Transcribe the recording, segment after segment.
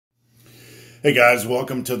Hey guys,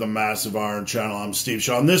 welcome to the Massive Iron Channel. I'm Steve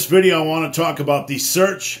Shaw. In this video, I want to talk about the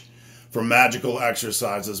search for magical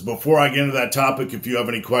exercises. Before I get into that topic, if you have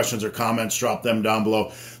any questions or comments, drop them down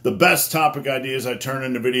below. The best topic ideas I turn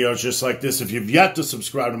into videos just like this. If you've yet to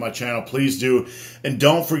subscribe to my channel, please do. And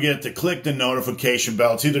don't forget to click the notification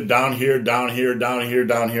bell. It's either down here, down here, down here,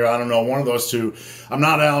 down here. I don't know, one of those two. I'm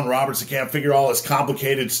not Alan Roberts. I can't figure all this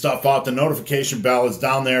complicated stuff out. The notification bell is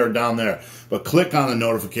down there or down there. But click on the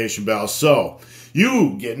notification bell so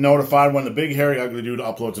you get notified when the Big Hairy Ugly Dude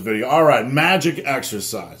uploads a video. All right, magic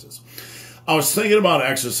exercises. I was thinking about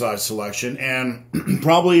exercise selection, and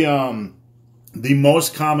probably the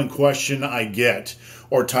most common question I get,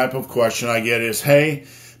 or type of question I get, is, hey,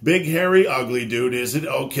 Big Hairy Ugly Dude, is it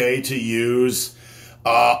okay to use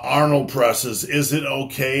Arnold presses? Is it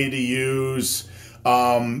okay to use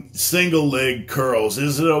single leg curls?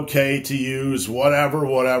 Is it okay to use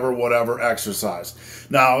whatever exercise?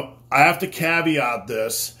 Now, I have to caveat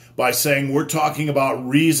this by saying we're talking about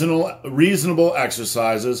reasonable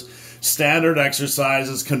exercises, standard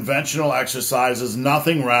exercises, conventional exercises,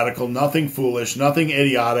 nothing radical, nothing foolish, nothing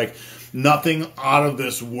idiotic, nothing out of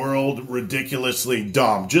this world ridiculously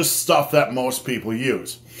dumb, just stuff that most people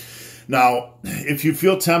use. Now, if you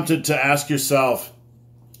feel tempted to ask yourself,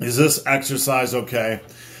 is this exercise okay?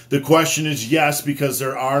 The question is yes, because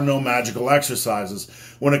there are no magical exercises.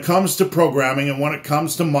 When it comes to programming and when it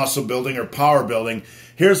comes to muscle building or power building,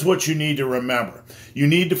 here's what you need to remember. You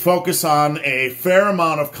need to focus on a fair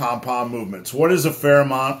amount of compound movements. What is a fair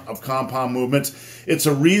amount of compound movements? It's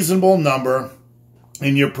a reasonable number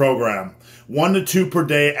in your program. 1 to 2 per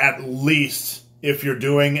day at least if you're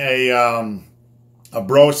doing a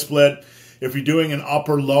bro split. If you're doing an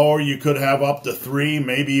upper-lower, you could have up to 3,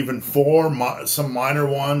 maybe even 4, some minor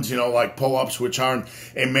ones, you know, like pull-ups, which aren't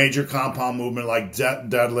a major compound movement like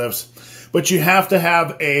deadlifts. But you have to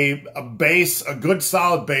have a base, a good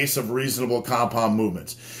solid base of reasonable compound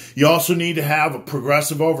movements. You also need to have a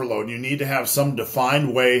progressive overload. You need to have some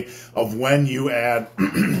defined way of when you add,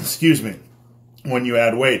 excuse me, when you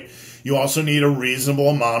add weight. You also need a reasonable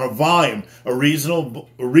amount of volume, a reasonable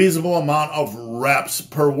amount of reps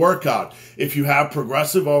per workout. If you have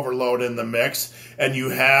progressive overload in the mix and you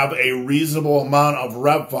have a reasonable amount of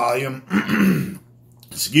rep volume,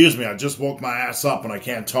 excuse me, I just woke my ass up and I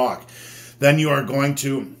can't talk, then you are going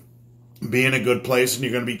to be in a good place and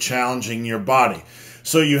you're going to be challenging your body.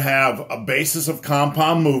 So you have a basis of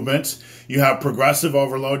compound movements, you have progressive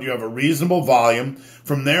overload, you have a reasonable volume.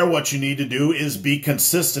 From there, what you need to do is be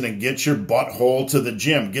consistent and get your butthole to the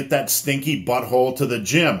gym. Get that stinky butthole to the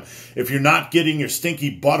gym. If you're not getting your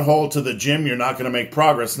stinky butthole to the gym, you're not going to make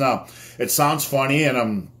progress. Now, it sounds funny,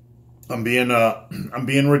 and I'm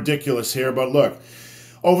being ridiculous here, but look,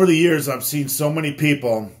 over the years, I've seen so many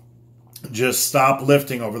people just stop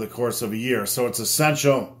lifting over the course of a year. So it's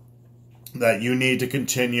essential that you need to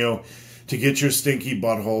continue to get your stinky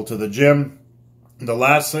butthole to the gym. The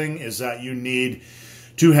last thing is that you need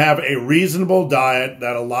to have a reasonable diet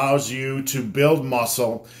that allows you to build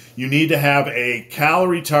muscle. You need to have a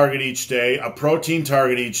calorie target each day, a protein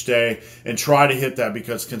target each day, and try to hit that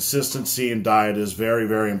because consistency in diet is very,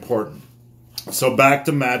 very important. So back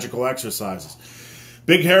to magical exercises.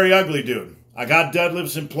 Big Hairy Ugly Dude. I got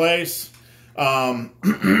deadlifts in place.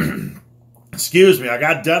 Excuse me, I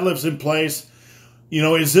got deadlifts in place. You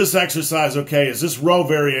know, is this exercise okay? Is this row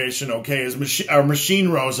variation okay? Is our machine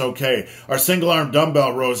rows okay? Our single-arm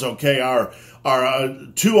dumbbell rows okay? Our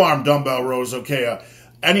two-arm dumbbell rows okay?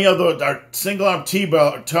 Any other, our single-arm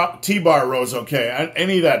T-bar rows okay?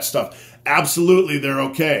 Any of that stuff. Absolutely, they're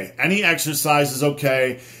okay. Any exercise is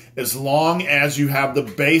okay as long as you have the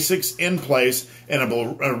basics in place and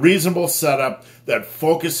a reasonable setup that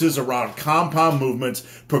focuses around compound movements,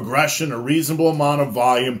 progression, a reasonable amount of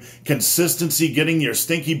volume, consistency, getting your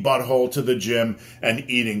stinky butthole to the gym, and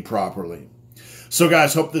eating properly. So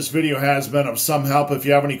guys, hope this video has been of some help. If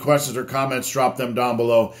you have any questions or comments, drop them down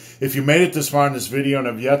below. If you made it this far in this video and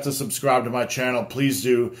have yet to subscribe to my channel, please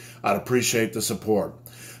do. I'd appreciate the support.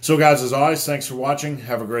 So guys, as always, thanks for watching.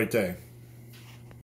 Have a great day.